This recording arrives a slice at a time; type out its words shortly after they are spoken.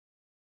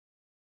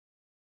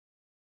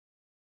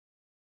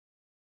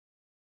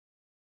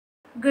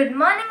Good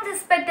morning,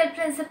 respected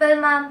Principal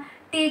Ma'am,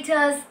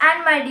 teachers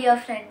and my dear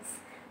friends.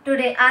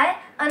 Today I,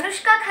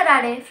 Anushka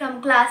Kharade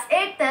from class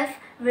 8th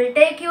will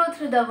take you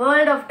through the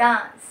world of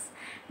dance.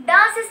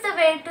 Dance is the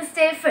way to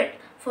stay fit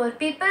for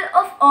people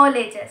of all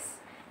ages.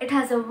 It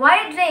has a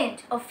wide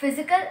range of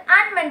physical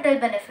and mental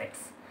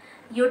benefits.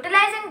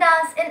 Utilizing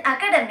dance in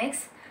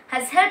academics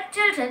has helped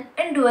children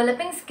in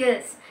developing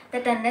skills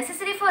that are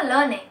necessary for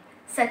learning,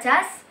 such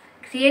as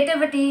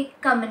creativity,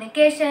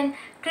 communication,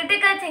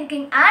 critical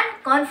thinking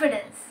and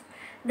confidence.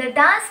 The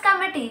Dance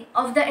Committee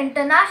of the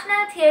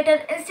International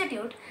Theatre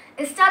Institute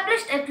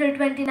established April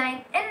 29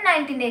 in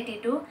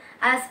 1982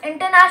 as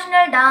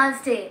International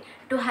Dance Day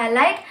to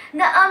highlight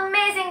the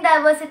amazing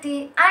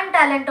diversity and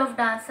talent of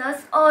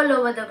dancers all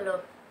over the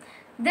globe.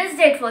 This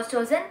date was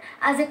chosen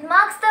as it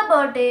marks the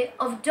birthday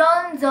of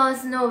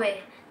Jean-Georges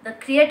Noverre, the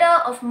creator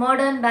of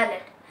modern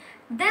ballet.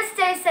 This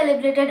day is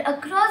celebrated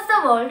across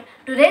the world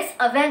to raise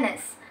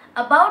awareness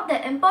about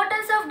the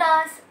importance of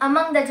dance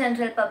among the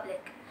general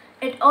public.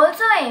 It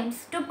also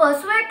aims to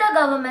persuade the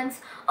governments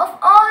of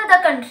all the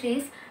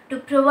countries to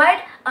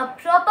provide a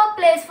proper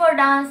place for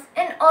dance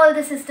in all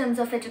the systems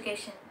of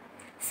education.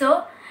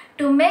 So,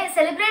 to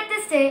celebrate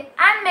this day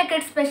and make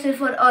it special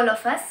for all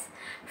of us,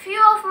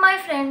 few of my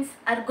friends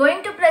are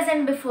going to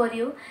present before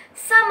you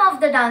some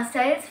of the dance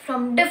styles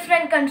from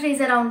different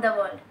countries around the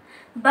world.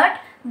 But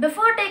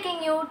before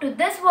taking you to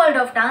this world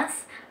of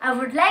dance, I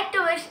would like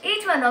to wish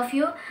each one of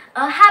you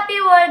a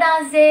happy World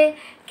Dance Day.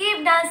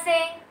 Keep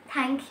dancing.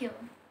 Thank you.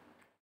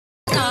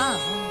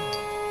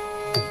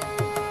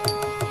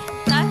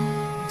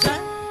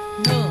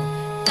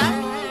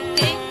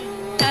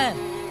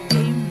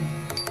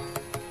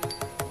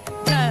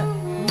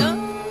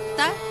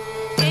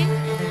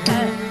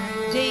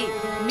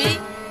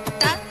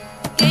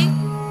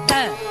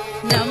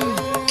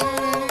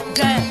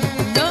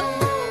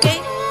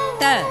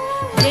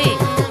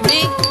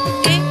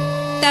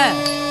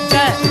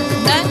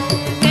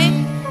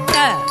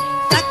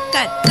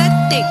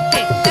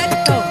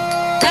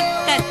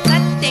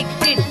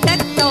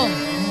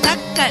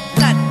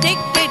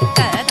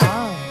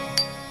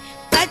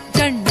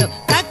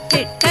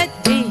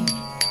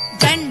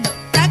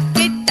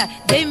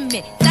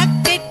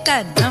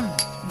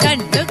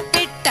 Gandu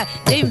kitta,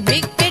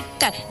 dimmi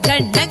kitta,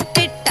 ganna